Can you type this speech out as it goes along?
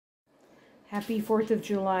Happy 4th of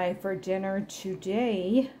July. For dinner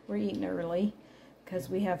today, we're eating early because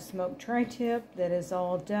we have smoked tri-tip that is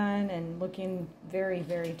all done and looking very,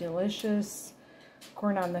 very delicious.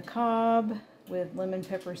 Corn on the cob with lemon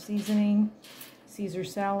pepper seasoning, Caesar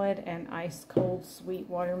salad, and ice cold sweet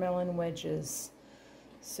watermelon wedges.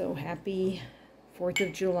 So happy 4th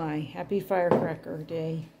of July. Happy Firecracker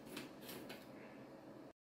Day.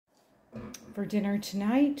 For dinner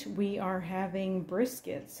tonight, we are having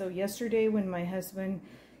brisket. So yesterday when my husband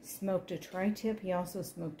smoked a tri-tip, he also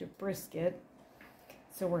smoked a brisket.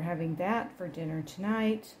 So we're having that for dinner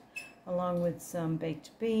tonight, along with some baked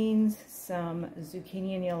beans, some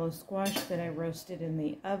zucchini and yellow squash that I roasted in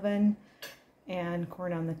the oven, and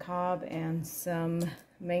corn on the cob, and some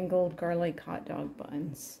mangled garlic hot dog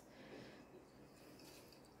buns.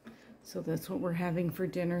 So that's what we're having for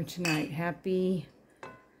dinner tonight. Happy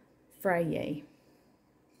Friday.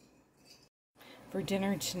 For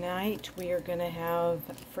dinner tonight, we are going to have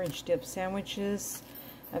French dip sandwiches.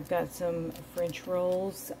 I've got some French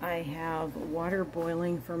rolls. I have water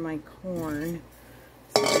boiling for my corn,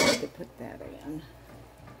 so I need to put that in.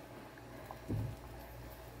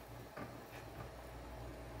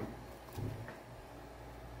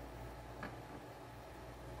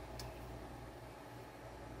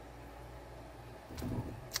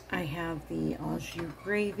 I have the au jus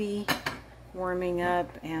gravy warming up,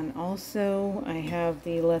 and also I have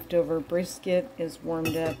the leftover brisket is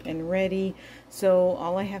warmed up and ready. So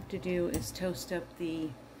all I have to do is toast up the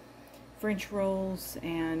French rolls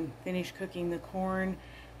and finish cooking the corn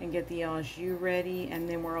and get the au jus ready, and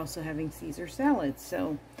then we're also having Caesar salad.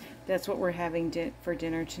 So that's what we're having for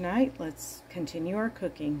dinner tonight. Let's continue our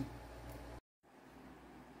cooking.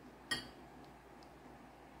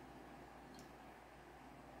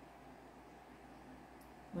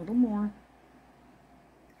 A little more.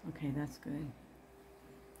 Okay, that's good.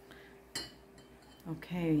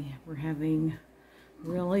 Okay, we're having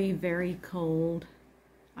really very cold,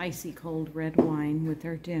 icy cold red wine with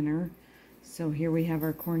our dinner. So here we have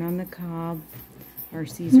our corn on the cob, our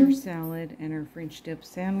Caesar salad, and our French dip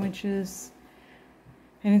sandwiches.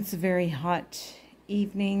 And it's a very hot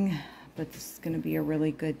evening, but this is going to be a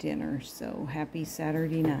really good dinner. So happy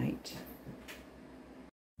Saturday night.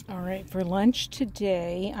 Alright, for lunch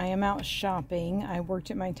today, I am out shopping. I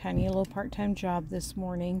worked at my tiny little part-time job this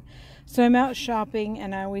morning. So I'm out shopping,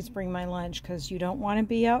 and I always bring my lunch because you don't want to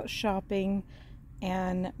be out shopping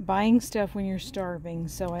and buying stuff when you're starving.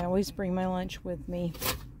 So I always bring my lunch with me.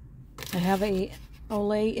 I have a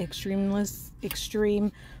Olay Extreme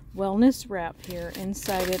Wellness Wrap here.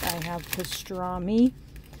 Inside it, I have pastrami,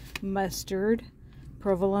 mustard,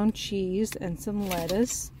 provolone cheese, and some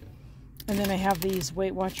lettuce. And then I have these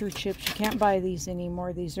Weight Watcher chips. You can't buy these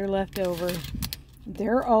anymore. These are leftover.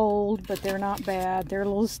 They're old, but they're not bad. They're a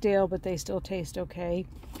little stale, but they still taste okay.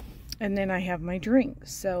 And then I have my drink.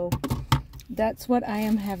 So that's what I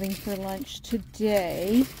am having for lunch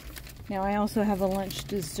today. Now I also have a lunch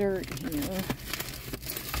dessert here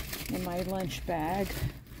in my lunch bag.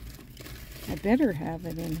 I better have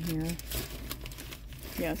it in here.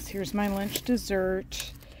 Yes, here's my lunch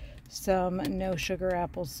dessert. Some no sugar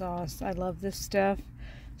applesauce. I love this stuff.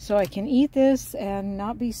 So I can eat this and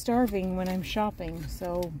not be starving when I'm shopping.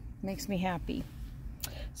 So it makes me happy.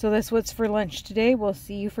 So that's what's for lunch today. We'll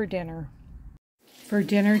see you for dinner. For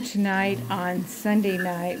dinner tonight on Sunday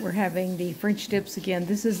night, we're having the French dips again.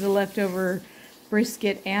 This is the leftover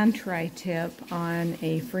brisket and tri-tip on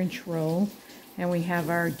a French roll. And we have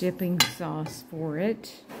our dipping sauce for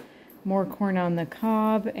it. More corn on the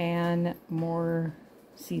cob and more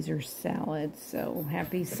Caesar salad. So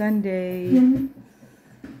happy Sunday.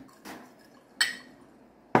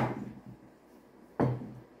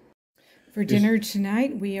 For dinner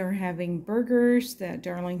tonight, we are having burgers that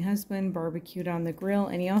darling husband barbecued on the grill,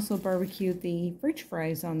 and he also barbecued the French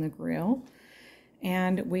fries on the grill.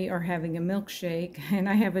 And we are having a milkshake, and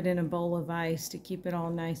I have it in a bowl of ice to keep it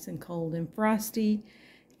all nice and cold and frosty.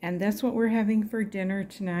 And that's what we're having for dinner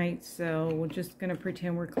tonight. So we're just going to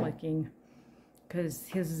pretend we're clicking, because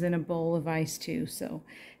his is in a bowl of ice too. So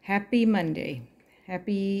happy Monday.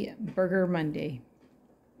 Happy Burger Monday.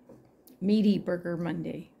 Meaty Burger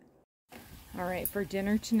Monday. Alright, for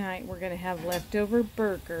dinner tonight, we're going to have leftover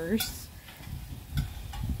burgers.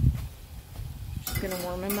 Just going to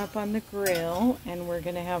warm them up on the grill. And we're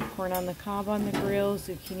going to have corn on the cob on the grill,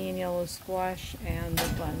 zucchini and yellow squash, and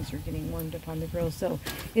the buns are getting warmed up on the grill. So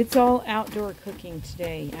it's all outdoor cooking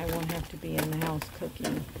today. I won't have to be in the house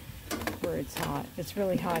cooking where it's hot. It's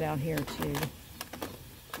really hot out here too.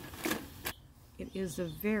 It is a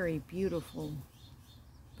very beautiful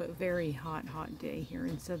but very hot day here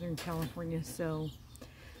in Southern California. So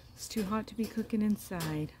It's too hot to be cooking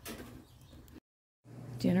inside.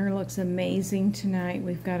 Dinner looks amazing tonight.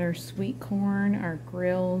 We've got our sweet corn, our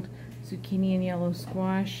grilled zucchini and yellow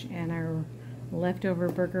squash, and our leftover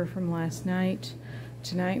burger from last night.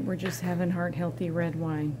 Tonight we're just having heart-healthy red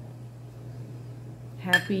wine.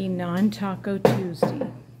 Happy non-taco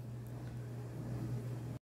Tuesday.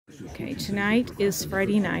 Okay, tonight is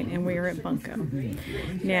Friday night and we are at Bunko.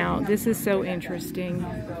 Now, this is so interesting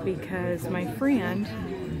because my friend,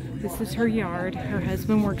 this is her yard. Her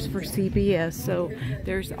husband works for CBS, so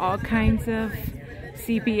there's all kinds of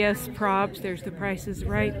CBS props. There's the Price is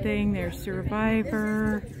Right thing, there's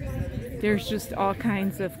Survivor. There's just all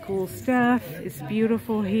kinds of cool stuff. It's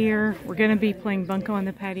beautiful here. We're going to be playing Bunko on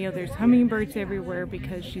the patio. There's hummingbirds everywhere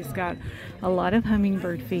because she's got a lot of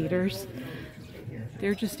hummingbird feeders.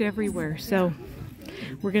 They're just everywhere. So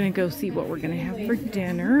we're going to go see what we're going to have for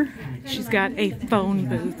dinner. She's got a phone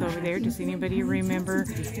booth over there. Does anybody remember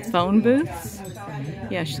phone booths?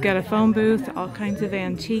 Yeah, she's got a phone booth, all kinds of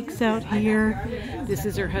antiques out here. This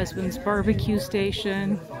is her husband's barbecue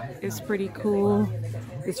station. It's pretty cool.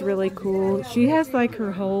 It's really cool. She has like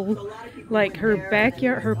her whole, like her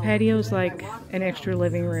backyard, her patio's like an extra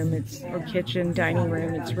living room. It's or kitchen, dining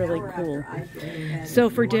room. It's really cool.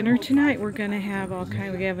 So for dinner tonight, we're gonna have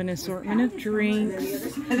we have an assortment of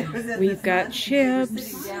drinks. We've got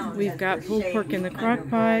chips. We've got pulled pork in the crock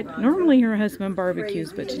pot. Normally her husband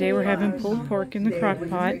barbecues, but today we're having pulled pork in the crock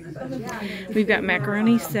pot. We've got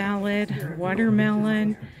macaroni salad,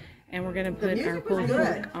 watermelon, and we're going to put our pulled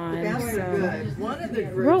pork on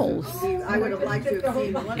some rolls.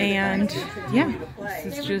 And yeah,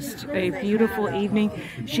 this is just a beautiful evening.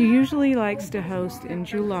 She usually likes to host in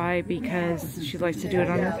July because she likes to do it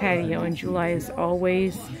on her patio, and July is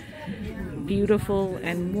always beautiful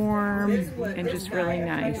and warm and just really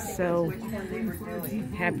nice. So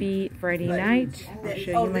happy Friday night. I'll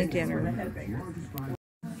show you my dinner.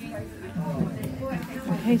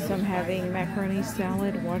 Okay, so I'm having macaroni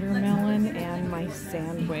salad, watermelon, and my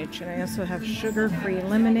sandwich. And I also have sugar-free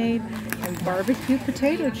lemonade and barbecue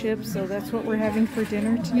potato chips. So that's what we're having for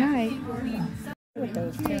dinner tonight. With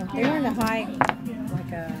those too. They were in the high,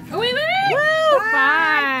 like a... Oh, wait, wait! Woo!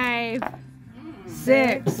 5,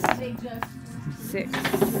 6, 6.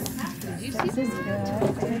 This is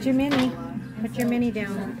good. Put your mini. Put your mini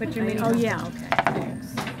down. Put your mini. Oh, yeah, okay.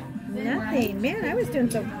 Thanks. Nothing. Man, I was doing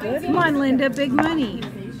so good. Come on, Linda, big money.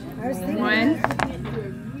 I was thinking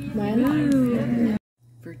One.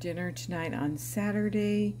 For dinner tonight on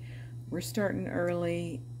Saturday, we're starting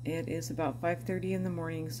early. It is about 5:30 in the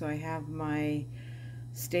morning, so I have my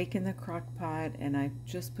steak in the crock pot, and I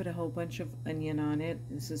just put a whole bunch of onion on it.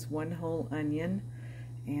 This is one whole onion,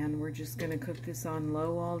 and we're just going to cook this on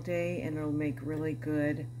low all day, and it'll make really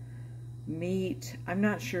good meat. I'm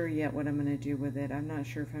not sure yet what I'm going to do with it. I'm not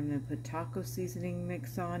sure if I'm going to put taco seasoning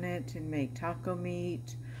mix on it and make taco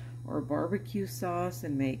meat, or barbecue sauce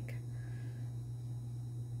and make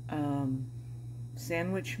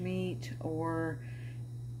sandwich meat, or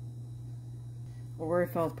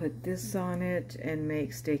if I'll put this on it and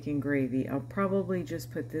make steak and gravy. I'll probably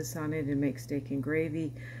just put this on it and make steak and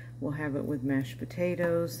gravy. We'll have it with mashed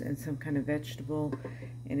potatoes and some kind of vegetable,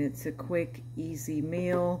 and it's a quick, easy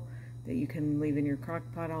meal that you can leave in your crock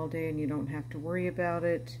pot all day, and you don't have to worry about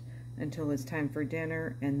it until it's time for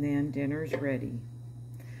dinner, and then dinner's ready.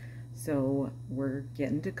 So we're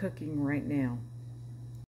getting to cooking right now.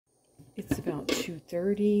 It's about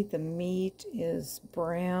 2:30. The meat is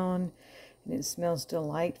brown and it smells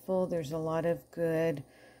delightful. There's a lot of good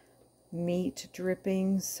meat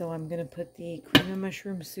drippings, so I'm going to put the cream of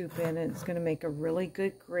mushroom soup in, and it's going to make a really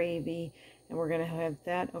good gravy. And we're going to have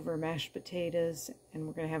that over mashed potatoes, and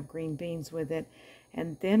we're going to have green beans with it.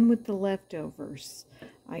 And then with the leftovers,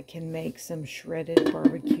 I can make some shredded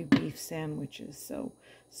barbecue beef sandwiches. So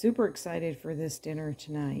super excited for this dinner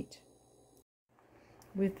tonight.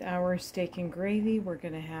 With our steak and gravy, we're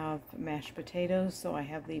going to have mashed potatoes. So I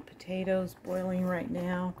have the potatoes boiling right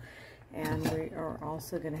now, and we are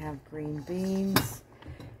also going to have green beans.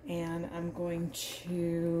 And I'm going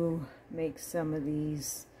to make some of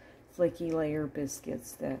these flaky layer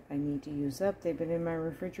biscuits that I need to use up. They've been in my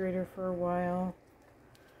refrigerator for a while.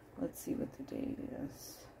 Let's see what the date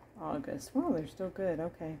is. August. Wow, they're still good.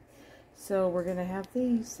 Okay. So we're going to have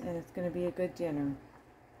these, and it's going to be a good dinner.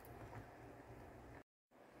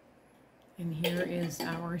 And here is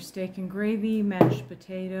our steak and gravy, mashed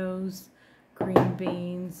potatoes, green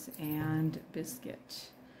beans, and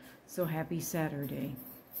biscuit. So happy Saturday.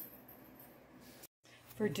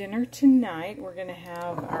 For dinner tonight, we're going to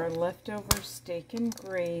have our leftover steak and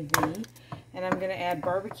gravy, And I'm going to add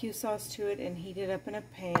barbecue sauce to it and heat it up in a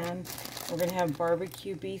pan. We're going to have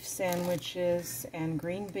barbecue beef sandwiches and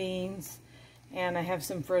green beans. And I have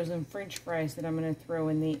some frozen French fries that I'm going to throw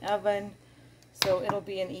in the oven. So it'll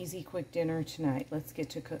be an easy, quick dinner tonight. Let's get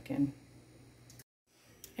to cooking.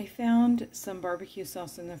 I found some barbecue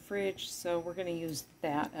sauce in the fridge, so we're going to use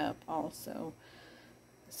that up also.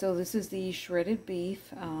 So this is the shredded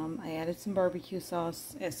beef. I added some barbecue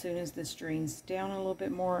sauce. As soon as this drains down a little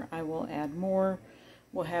bit more, I will add more.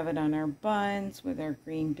 We'll have it on our buns with our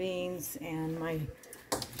green beans, and my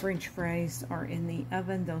French fries are in the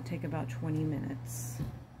oven. They'll take about 20 minutes.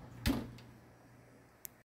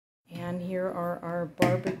 And here are our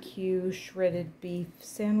barbecue shredded beef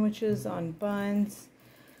sandwiches on buns,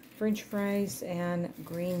 French fries, and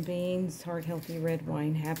green beans, heart healthy red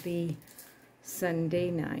wine. Happy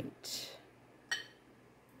Sunday night.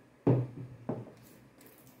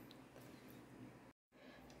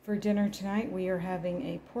 For dinner tonight, we are having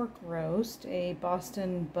a pork roast, a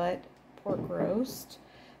Boston butt pork roast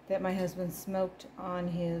that my husband smoked on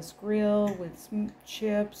his grill with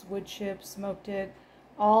chips, wood chips, smoked it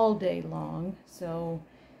all day long. So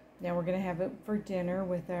now we're going to have it for dinner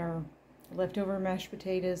with our leftover mashed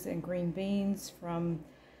potatoes and green beans from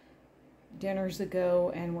dinners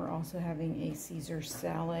ago, and we're also having a Caesar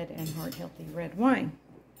salad and heart healthy red wine.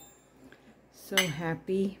 So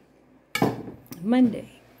happy Monday.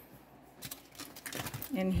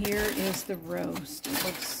 And here is the roast. It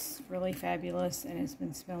looks really fabulous and it's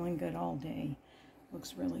been smelling good all day.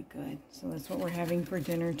 Looks really good. So that's what we're having for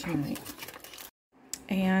dinner tonight.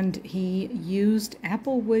 And he used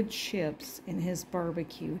applewood chips in his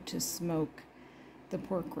barbecue to smoke the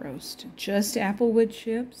pork roast. Just applewood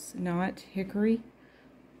chips, not hickory.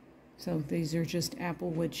 So these are just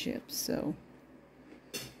applewood chips. So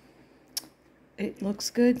it looks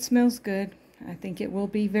good, smells good. I think it will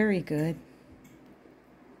be very good.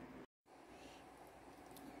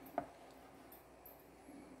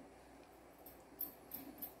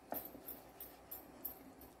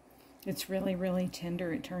 It's really, really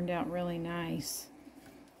tender. It turned out really nice.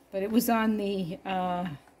 But it was on the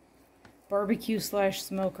barbecue /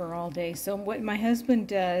 smoker all day. So what my husband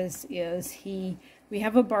does is we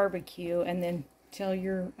have a barbecue, and then tell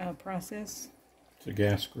your process. It's a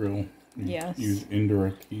gas grill. Yes. Use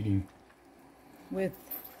indirect heating. With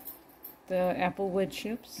the applewood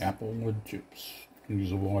chips? Applewood chips.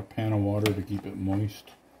 Use a pan of water to keep it moist.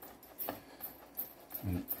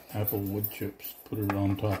 And applewood chips. Put it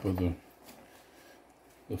on top of the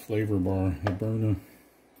flavor bar, the burner.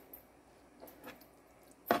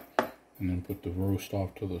 And then put the roast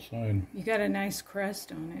off to the side. You got a nice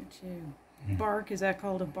crust on it too. Yeah. Bark, is that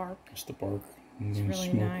called a bark? It's the bark. It's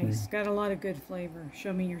really nice. Got a lot of good flavor.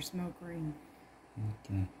 Show me your smoke ring.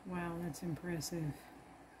 Okay. Wow, that's impressive.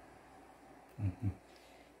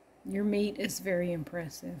 Your meat is very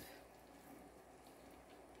impressive.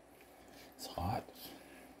 It's hot.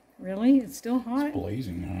 Really? It's still hot? It's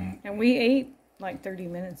blazing hot. And we ate like 30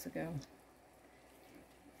 minutes ago.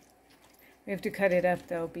 We have to cut it up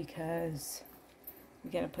though because we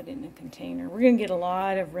got to put it in a container. We're going to get a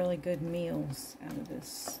lot of really good meals out of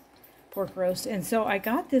this pork roast. And so I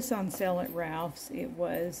got this on sale at Ralph's. It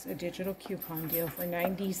was a digital coupon deal for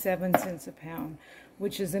 97 cents a pound,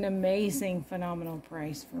 which is an amazing, phenomenal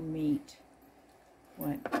price for meat.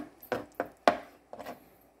 What?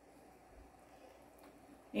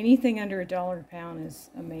 Anything under $1 a pound is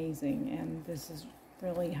amazing, and this is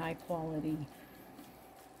really high quality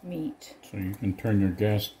meat. So you can turn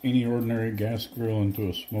your any ordinary gas grill into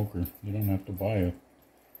a smoker. You don't have to buy a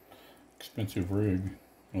expensive rig.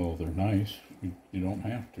 Well, they're nice. You don't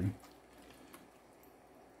have to.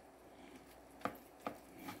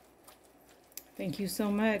 Thank you so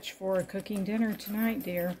much for cooking dinner tonight,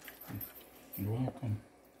 dear. You're welcome.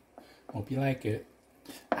 Hope you like it.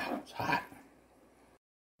 Ow, it's hot.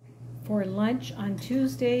 For lunch on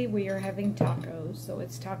Tuesday, we are having tacos. So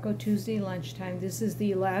it's Taco Tuesday lunchtime. This is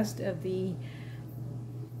the last of the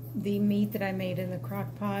meat that I made in the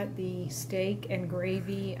crock pot. The steak and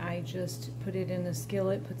gravy, I just put it in a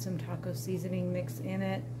skillet, put some taco seasoning mix in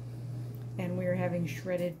it. And we're having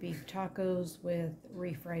shredded beef tacos with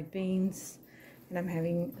refried beans. And I'm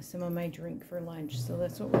having some of my drink for lunch. So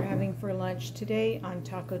that's what we're having for lunch today on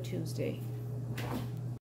Taco Tuesday.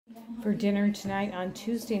 For dinner tonight, on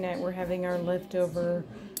Tuesday night, we're having our leftover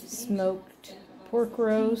smoked pork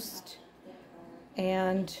roast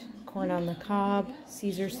and corn on the cob,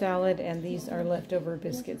 Caesar salad, and these are leftover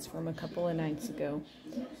biscuits from a couple of nights ago.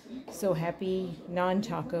 So happy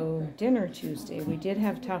non-taco dinner Tuesday. We did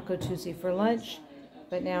have Taco Tuesday for lunch,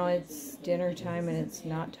 but now it's dinner time and it's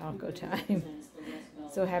not taco time.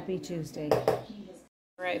 So happy Tuesday. All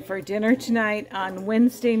right, for dinner tonight, on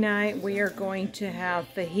Wednesday night, we are going to have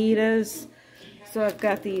fajitas. So I've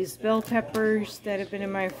got these bell peppers that have been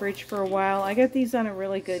in my fridge for a while. I got these on a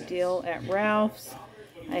really good deal at Ralph's.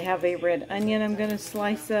 I have a red onion I'm going to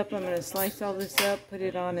slice up. I'm going to slice all this up, put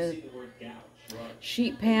it on a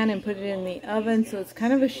sheet pan and put it in the oven. So it's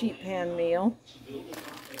kind of a sheet pan meal.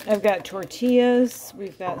 I've got tortillas.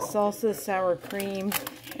 We've got salsa, sour cream,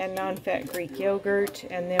 and non-fat Greek yogurt.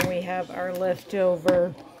 And then we have our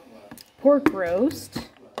leftover pork roast,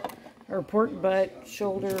 or pork butt,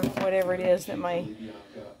 shoulder, whatever it is that my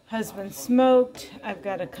husband smoked. I've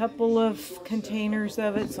got a couple of containers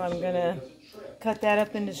of it, so I'm going to cut that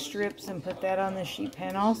up into strips and put that on the sheet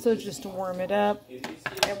pan also just to warm it up.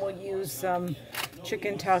 And we'll use some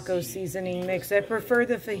chicken taco seasoning mix. I prefer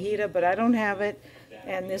the fajita, but I don't have it,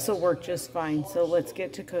 and this will work just fine. So let's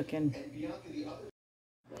get to cooking.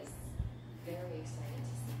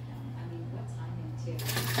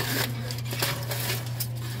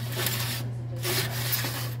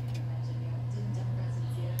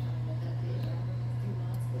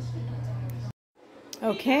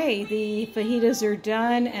 Okay, the fajitas are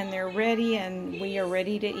done and they're ready, and we are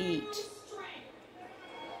ready to eat.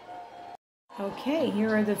 Okay,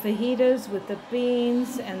 here are the fajitas with the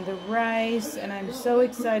beans and the rice, and I'm so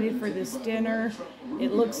excited for this dinner.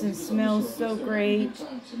 It looks and smells so great.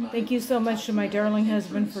 Thank you so much to my darling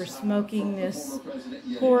husband for smoking this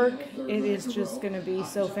pork. It is just going to be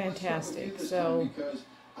so fantastic. So,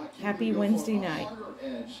 happy Wednesday night.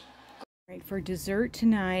 Right, for dessert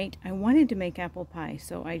tonight, I wanted to make apple pie,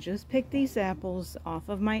 so I just picked these apples off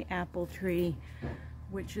of my apple tree,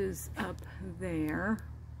 which is up there.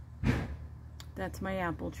 That's my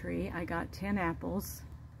apple tree. I got 10 apples,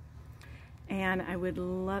 and I would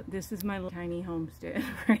love, this is my little tiny homestead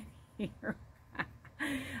right here.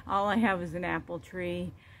 All I have is an apple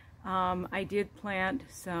tree. I did plant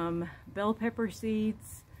some bell pepper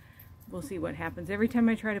seeds. We'll see what happens. Every time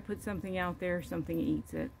I try to put something out there, something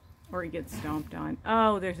eats it, or it gets stomped on.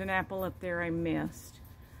 Oh, there's an apple up there I missed.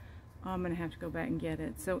 Oh, I'm gonna have to go back and get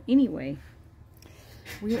it. So anyway,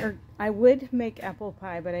 I would make apple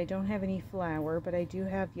pie, but I don't have any flour, but I do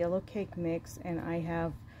have yellow cake mix, and I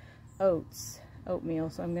have oatmeal.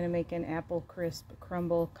 So I'm gonna make an apple crisp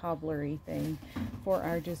crumble cobblery thing for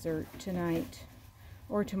our dessert tonight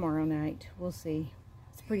or tomorrow night. We'll see.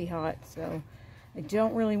 It's pretty hot, so I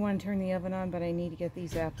don't really want to turn the oven on, but I need to get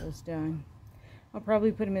these apples done. I'll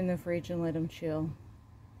probably put them in the fridge and let them chill.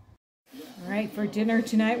 All right, for dinner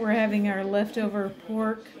tonight, we're having our leftover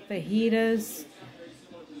pork fajitas,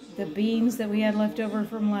 the beans that we had left over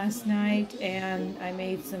from last night, and I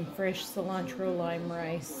made some fresh cilantro lime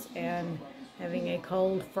rice, and having a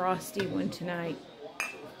cold frosty one tonight.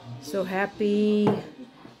 So happy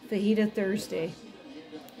Fajita Thursday.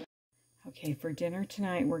 Okay, for dinner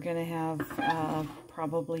tonight, we're going to have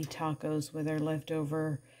probably tacos with our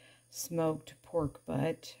leftover smoked pork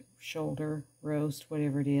butt, shoulder, roast,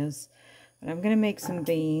 whatever it is. But I'm going to make some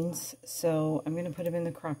beans, so I'm going to put them in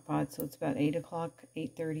the crock pot. So it's about 8 o'clock,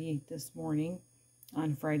 8:30 this morning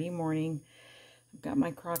on Friday morning. I've got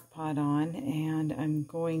my crock pot on, and I'm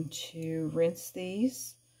going to rinse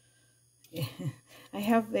these. I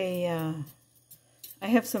have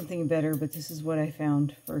something better, but this is what I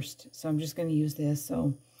found first, so I'm just going to use this.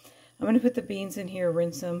 So I'm going to put the beans in here,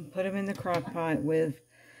 rinse them, put them in the crock pot with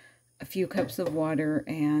a few cups of water,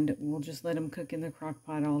 and we'll just let them cook in the crock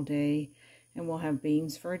pot all day, and we'll have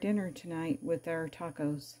beans for dinner tonight with our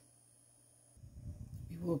tacos.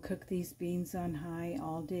 We will cook these beans on high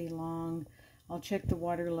all day long. I'll check the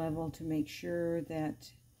water level to make sure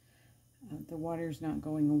that the water's not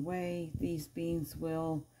going away. These beans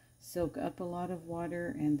will soak up a lot of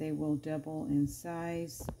water, and they will double in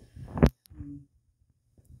size.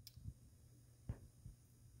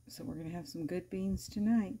 So we're going to have some good beans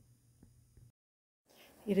tonight.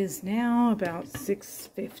 It is now about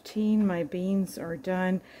 6:15. My beans are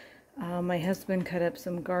done. My husband cut up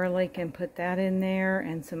some garlic and put that in there,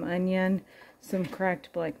 and some onion, some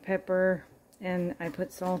cracked black pepper, and I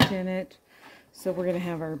put salt in it. So we're going to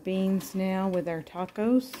have our beans now with our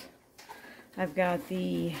tacos. I've got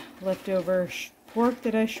the leftover pork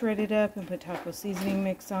that I shredded up and put taco seasoning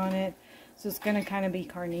mix on it. So it's going to kind of be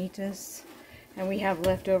carnitas. And we have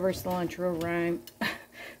leftover cilantro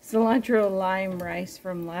lime rice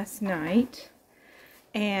from last night.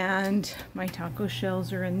 And my taco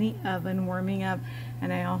shells are in the oven warming up.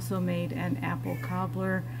 And I also made an apple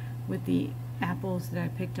cobbler with the apples that I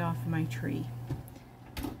picked off my tree.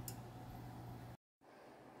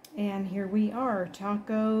 And here we are,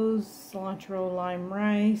 tacos, cilantro lime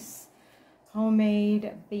rice,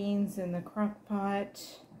 homemade beans in the crock pot.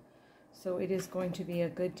 So it is going to be a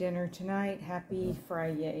good dinner tonight. Happy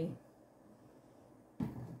Friday.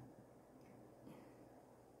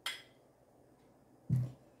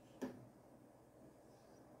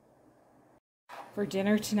 For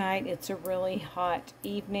dinner tonight, it's a really hot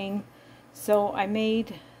evening. So I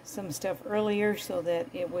made some stuff earlier so that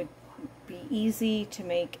it would be easy to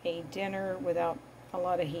make a dinner without a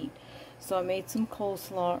lot of heat. So I made some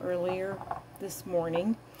coleslaw earlier this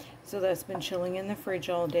morning. So that's been chilling in the fridge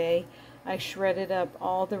all day. I shredded up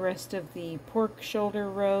all the rest of the pork shoulder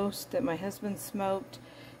roast that my husband smoked.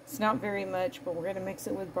 It's not very much, but we're going to mix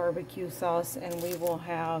it with barbecue sauce, and we will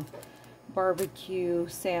have barbecue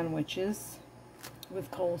sandwiches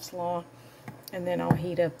with coleslaw, and then I'll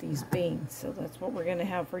heat up these beans. So that's what we're going to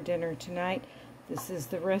have for dinner tonight. This is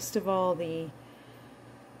the rest of all the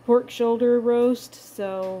pork shoulder roast.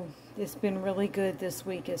 So it's been really good this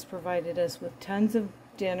week. It's provided us with tons of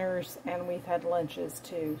dinners, and we've had lunches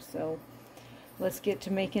too. So let's get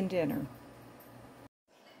to making dinner.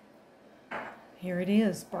 Here it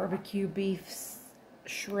is, barbecue beef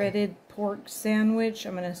shredded pork sandwich.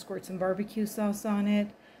 I'm going to squirt some barbecue sauce on it,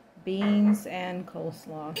 beans, and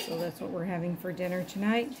coleslaw. So that's what we're having for dinner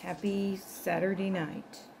tonight. Happy Saturday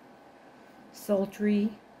night. Sultry,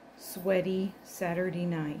 sweaty Saturday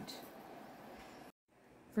night.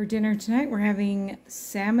 For dinner tonight, we're having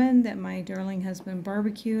salmon that my darling husband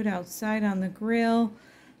barbecued outside on the grill,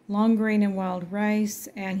 long grain and wild rice,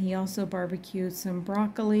 and he also barbecued some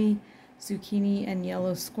broccoli, zucchini, and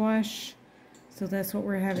yellow squash. So that's what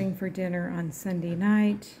we're having for dinner on Sunday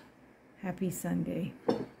night. Happy Sunday.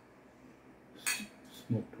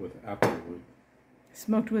 Smoked with applewood.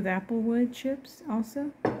 Smoked with applewood chips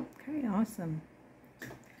also? Okay, awesome.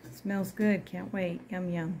 Smells good. Can't wait. Yum,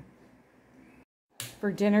 yum.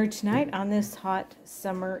 For dinner tonight on this hot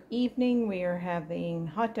summer evening, we are having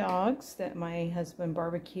hot dogs that my husband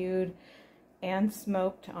barbecued and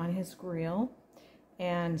smoked on his grill,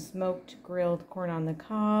 and smoked grilled corn on the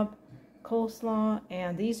cob, coleslaw,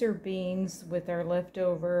 and these are beans with our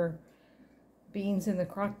leftover beans in the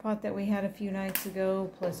crock pot that we had a few nights ago,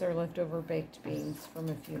 plus our leftover baked beans from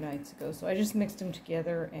a few nights ago. So I just mixed them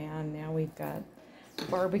together, and now we've got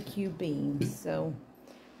barbecue beans. So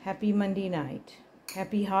happy Monday night.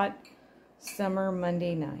 Happy hot summer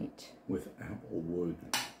Monday night. With applewood.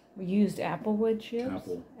 We used applewood chips?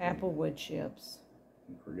 Applewood chips.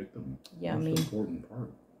 Don't forget the Yummy. most important part.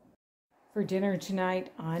 For dinner tonight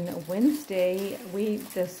on Wednesday,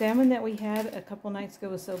 the salmon that we had a couple nights ago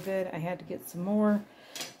was so good, I had to get some more.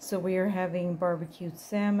 So we are having barbecued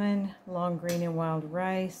salmon, long green and wild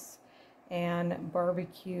rice, and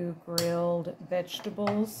barbecue grilled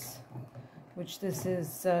vegetables, which this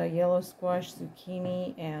is yellow squash,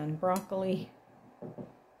 zucchini, and broccoli.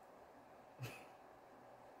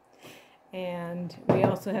 And we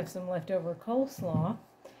also have some leftover coleslaw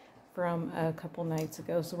from a couple nights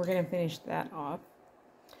ago, so we're going to finish that off.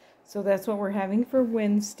 So that's what we're having for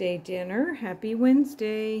Wednesday dinner. Happy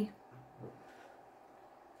Wednesday.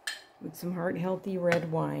 With some heart-healthy red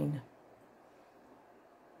wine.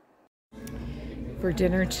 For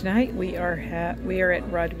dinner tonight, we are at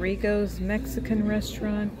Rodrigo's Mexican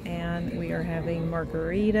restaurant, and we are having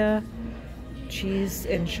margarita, cheese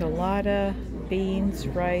enchilada, beans,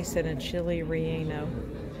 rice, and a chili relleno.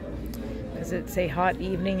 Because it's a hot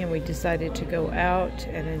evening and we decided to go out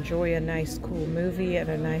and enjoy a nice cool movie and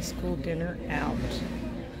a nice cool dinner out.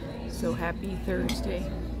 So happy Thursday.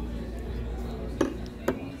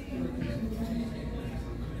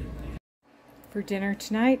 For dinner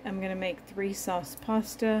tonight, I'm going to make 3-sauce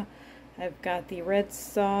pasta. I've got the red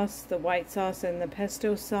sauce, the white sauce, and the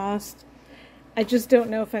pesto sauce. I just don't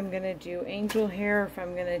know if I'm going to do angel hair, if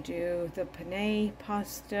I'm going to do the penne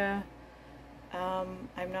pasta.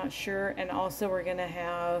 I'm not sure. And also we're going to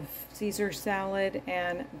have Caesar salad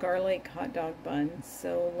and garlic hot dog buns.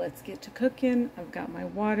 So let's get to cooking. I've got my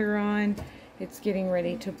water on. It's getting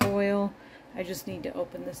ready to boil. I just need to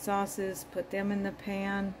open the sauces, put them in the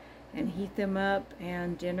pan, and heat them up,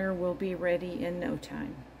 and dinner will be ready in no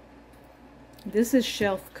time. This is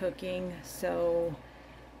shelf cooking, so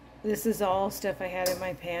this is all stuff I had in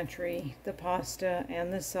my pantry. The pasta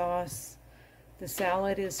and the sauce. The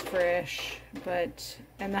salad is fresh,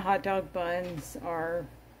 and the hot dog buns are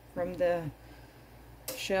from the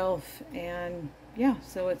shelf, and yeah,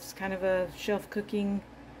 so it's kind of a shelf cooking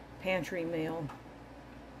pantry meal.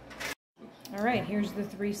 Alright, here's the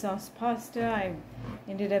 3-sauce pasta. I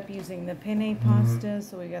ended up using the penne pasta,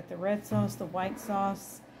 so we got the red sauce, the white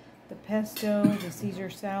sauce, the pesto, the Caesar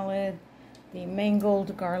salad, the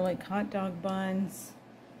mangled garlic hot dog buns,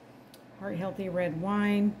 heart-healthy red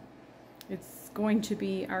wine, It's going to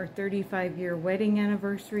be our 35-year wedding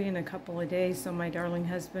anniversary in a couple of days, so my darling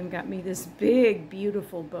husband got me this big,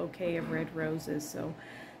 beautiful bouquet of red roses. So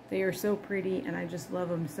they are so pretty, and I just love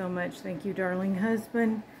them so much. Thank you, darling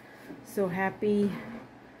husband. So happy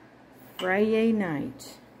Friday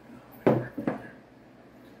night.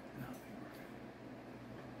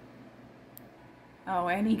 Oh,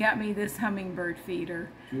 and he got me this hummingbird feeder.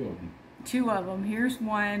 Two of them. Here's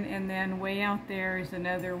one, and then way out there is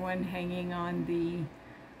another one hanging on the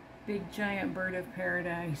big giant bird of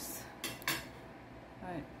paradise.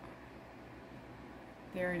 But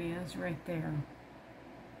there it is right there.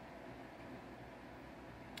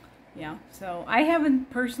 Yeah, so I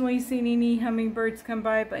haven't personally seen any hummingbirds come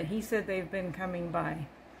by, but he said they've been coming by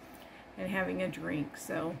and having a drink.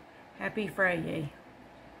 So happy Friday.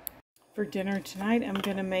 For dinner tonight, I'm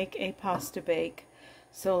going to make a pasta bake.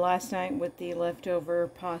 So last night with the leftover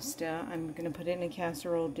pasta, I'm going to put it in a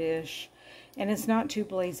casserole dish. And it's not too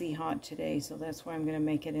blazy hot today, so that's why I'm going to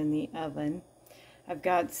make it in the oven. I've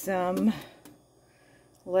got some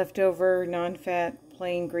leftover non-fat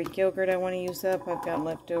plain Greek yogurt I want to use up. I've got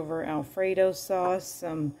leftover Alfredo sauce,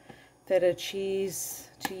 some feta cheese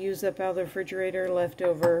to use up out of the refrigerator,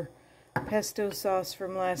 leftover pesto sauce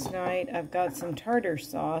from last night. I've got some tartar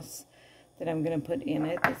sauce that I'm going to put in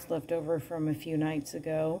it. It's left over from a few nights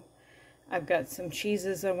ago. I've got some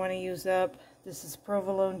cheeses I want to use up. This is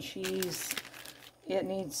provolone cheese. It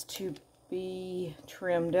needs to be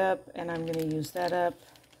trimmed up, and I'm going to use that up.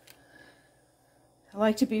 I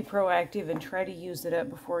like to be proactive and try to use it up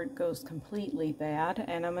before it goes completely bad.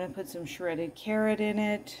 And I'm going to put some shredded carrot in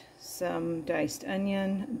it, some diced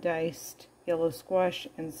onion, diced yellow squash,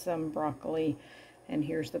 and some broccoli. And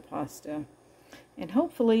here's the pasta. And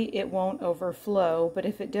hopefully it won't overflow, but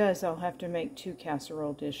if it does, I'll have to make 2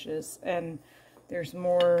 casserole dishes. And there's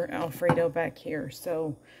more Alfredo back here.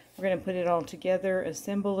 So we're going to put it all together,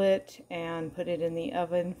 assemble it, and put it in the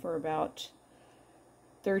oven for about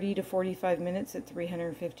 30 to 45 minutes at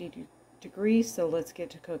 350 degrees. So let's get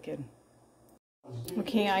to cooking.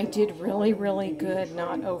 Okay, I did really good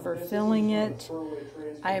not overfilling it.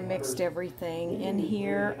 I mixed everything in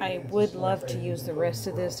here. I would love to use the rest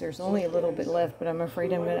of this. There's only a little bit left, but I'm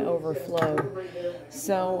afraid I'm going to overflow.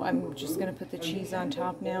 So I'm just going to put the cheese on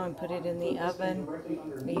top now and put it in the oven.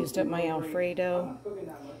 I used up my Alfredo,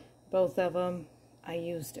 both of them. I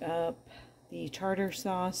used up the tartar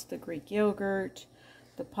sauce, the Greek yogurt,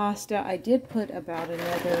 the pasta. I did put about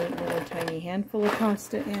another little tiny handful of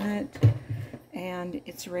pasta in it. And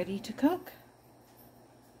it's ready to cook.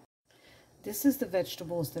 This is the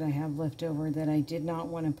vegetables that I have left over that I did not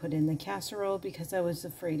want to put in the casserole because I was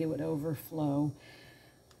afraid it would overflow.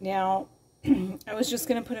 Now, I was just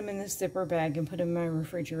going to put them in this zipper bag and put them in my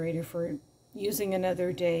refrigerator for using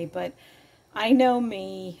another day, but I know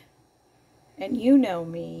me, and you know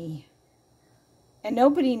me, and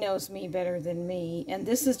nobody knows me better than me, and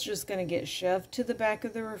this is just going to get shoved to the back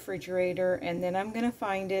of the refrigerator, and then I'm going to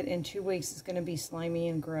find it in 2 weeks. It's going to be slimy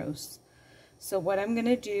and gross. So what I'm going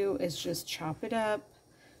to do is just chop it up,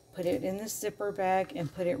 put it in the zipper bag,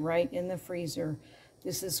 and put it right in the freezer.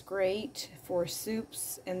 This is great for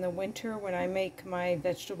soups in the winter. When I make my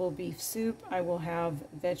vegetable beef soup, I will have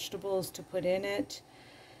vegetables to put in it.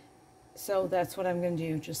 So that's what I'm going to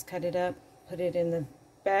do. Just cut it up, put it in the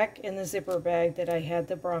back in the zipper bag that I had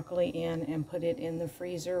the broccoli in, and put it in the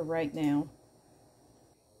freezer right now.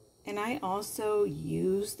 And I also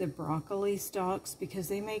use the broccoli stalks because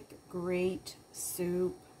they make great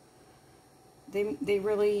soup. They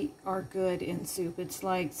really are good in soup. It's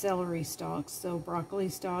like celery stalks. So broccoli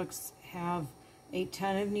stalks have a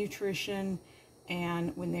ton of nutrition,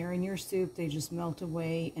 and when they're in your soup, they just melt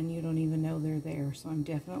away and you don't even know they're there. So I'm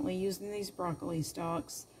definitely using these broccoli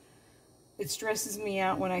stalks. It stresses me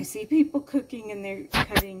out when I see people cooking and they're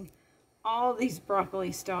cutting all these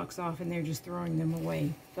broccoli stalks off and they're just throwing them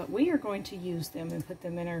away. But we are going to use them and put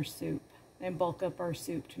them in our soup and bulk up our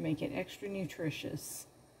soup to make it extra nutritious.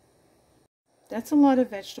 That's a lot of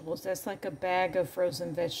vegetables. That's like a bag of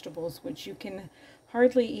frozen vegetables, which you can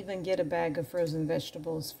hardly even get a bag of frozen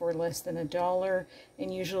vegetables for less than $1,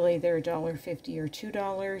 and usually they're $1.50 or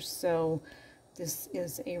 $2, so this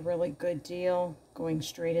is a really good deal going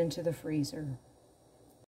straight into the freezer.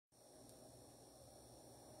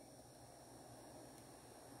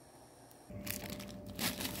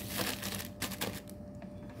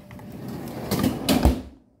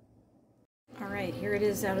 Alright, here it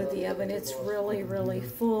is out of the oven. It's really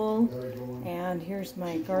full. And here's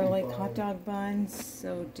my garlic hot dog buns.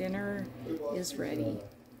 So dinner is ready.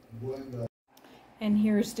 And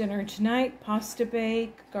here's dinner tonight. Pasta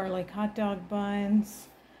bake, garlic hot dog buns,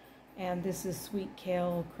 And this is sweet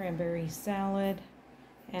kale cranberry salad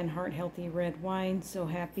and heart healthy red wine. So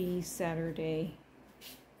happy Saturday.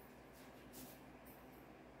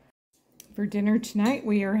 For dinner tonight,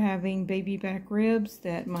 we are having baby back ribs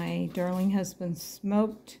that my darling husband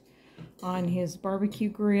smoked on his barbecue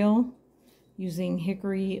grill using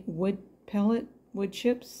hickory wood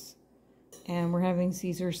chips. And we're having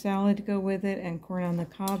Caesar salad to go with it, and corn on the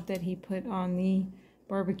cob that he put on the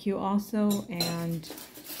barbecue also, and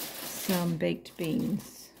some baked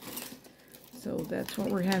beans. So that's what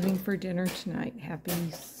we're having for dinner tonight. Happy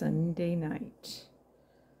Sunday night.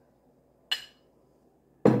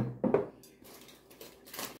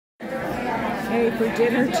 Okay, for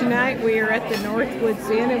dinner tonight we are at the Northwoods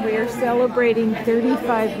Inn and we are celebrating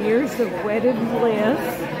 35 years of wedded bliss.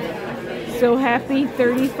 So happy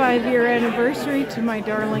 35-year anniversary to my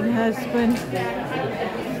darling husband.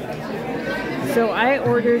 So I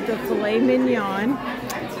ordered the filet mignon.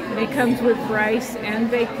 It comes with rice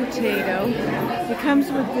and baked potato. It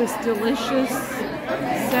comes with this delicious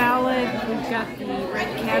salad. We've got the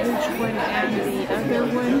red cabbage one and the other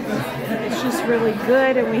one. It's just really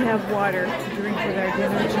good, and we have water to drink with our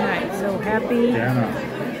dinner tonight. So happy. Dana,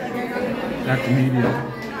 that's medium.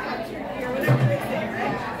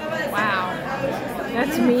 Wow,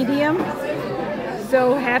 that's medium.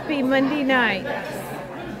 So happy Monday night.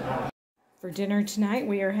 For dinner tonight,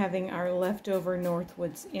 we are having our leftover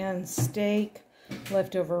Northwoods Inn steak,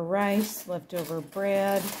 leftover rice, leftover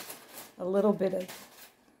bread, a little bit of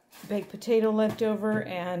baked potato leftover,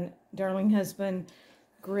 and darling husband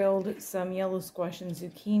grilled some yellow squash and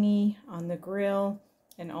zucchini on the grill,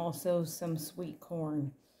 and also some sweet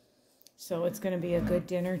corn. So it's going to be a good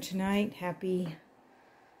dinner tonight. Happy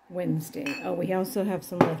Wednesday. Oh, we also have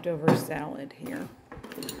some leftover salad here.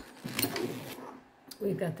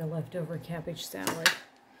 We've got the leftover cabbage salad.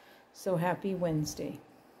 So happy Wednesday.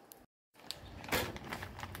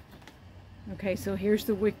 Okay, so here's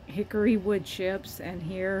the hickory wood chips, and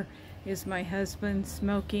here is my husband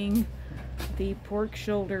smoking the pork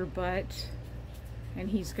shoulder butt, and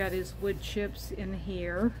he's got his wood chips in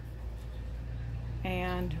here.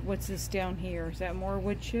 And what's this down here? Is that more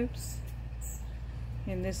wood chips?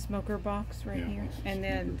 In this smoker box right here? And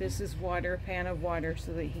then this is water, a pan of water,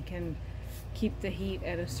 so that he can keep the heat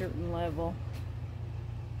at a certain level.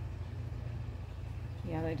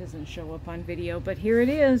 Yeah, that doesn't show up on video, but here it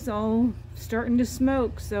is, all starting to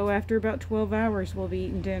smoke. So after about 12 hours, we'll be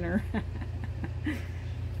eating dinner.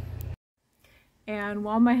 And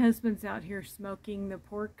while my husband's out here smoking the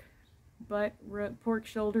pork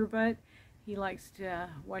shoulder butt, he likes to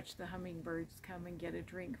watch the hummingbirds come and get a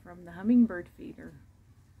drink from the hummingbird feeder.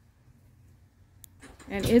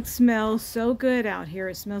 And it smells so good out here.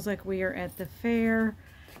 It smells like we are at the fair,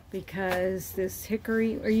 because this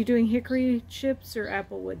hickory, are you doing hickory chips or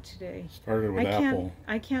applewood today? Started with apple.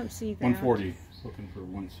 I can't see that. 140. Looking for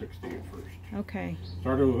 160 at first. Okay.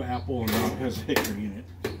 Started with apple, and now it has hickory in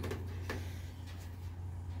it.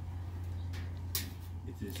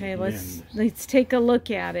 Okay, let's take a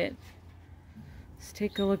look at it. Let's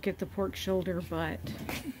take a look at the pork shoulder butt.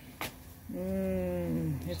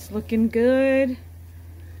 It's looking good.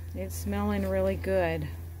 It's smelling really good.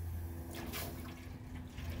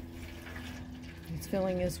 He's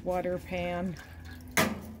filling his water pan.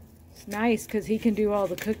 It's nice because he can do all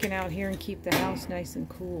the cooking out here and keep the house nice and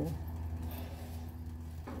cool.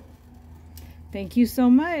 Thank you so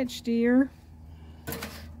much, dear.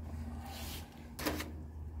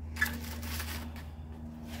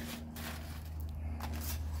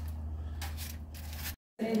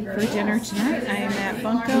 For dinner tonight, I am at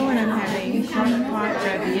Bunko and I'm having crock pot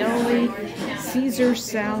ravioli, Caesar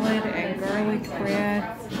salad, and garlic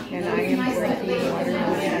bread, and I am drinking water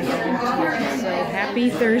with So happy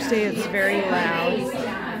Thursday. It's very loud.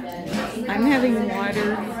 I'm having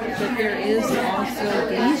water, but there is also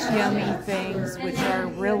these yummy things which are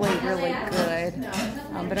really, really good.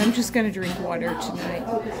 But I'm just going to drink water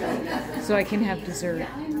tonight so I can have dessert.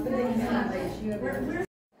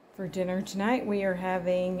 For dinner tonight, we are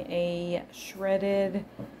having a shredded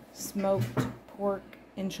smoked pork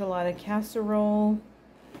enchilada casserole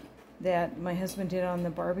that my husband did on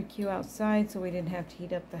the barbecue outside, so we didn't have to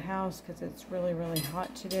heat up the house because it's really, really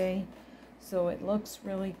hot today. So it looks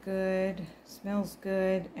really good, smells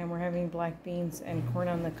good, and we're having black beans and corn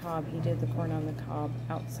on the cob. He did the corn on the cob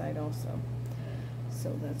outside also.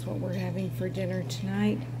 So that's what we're having for dinner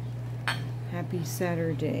tonight. Happy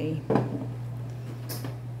Saturday.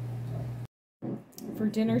 For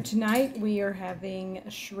dinner tonight, we are having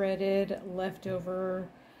shredded leftover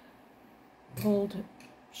pulled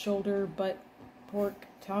shoulder butt pork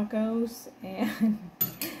tacos and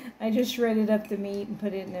I just shredded up the meat and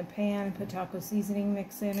put it in a pan, put taco seasoning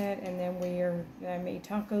mix in it, and then I made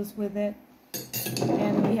tacos with it.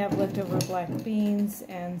 And we have leftover black beans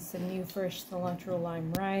and some new fresh cilantro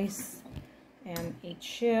lime rice and a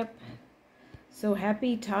chip. So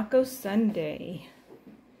happy Taco Sunday.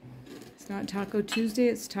 It's not Taco Tuesday,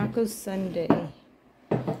 it's Taco Sunday.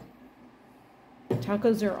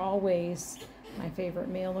 Tacos are always my favorite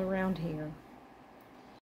meal around here.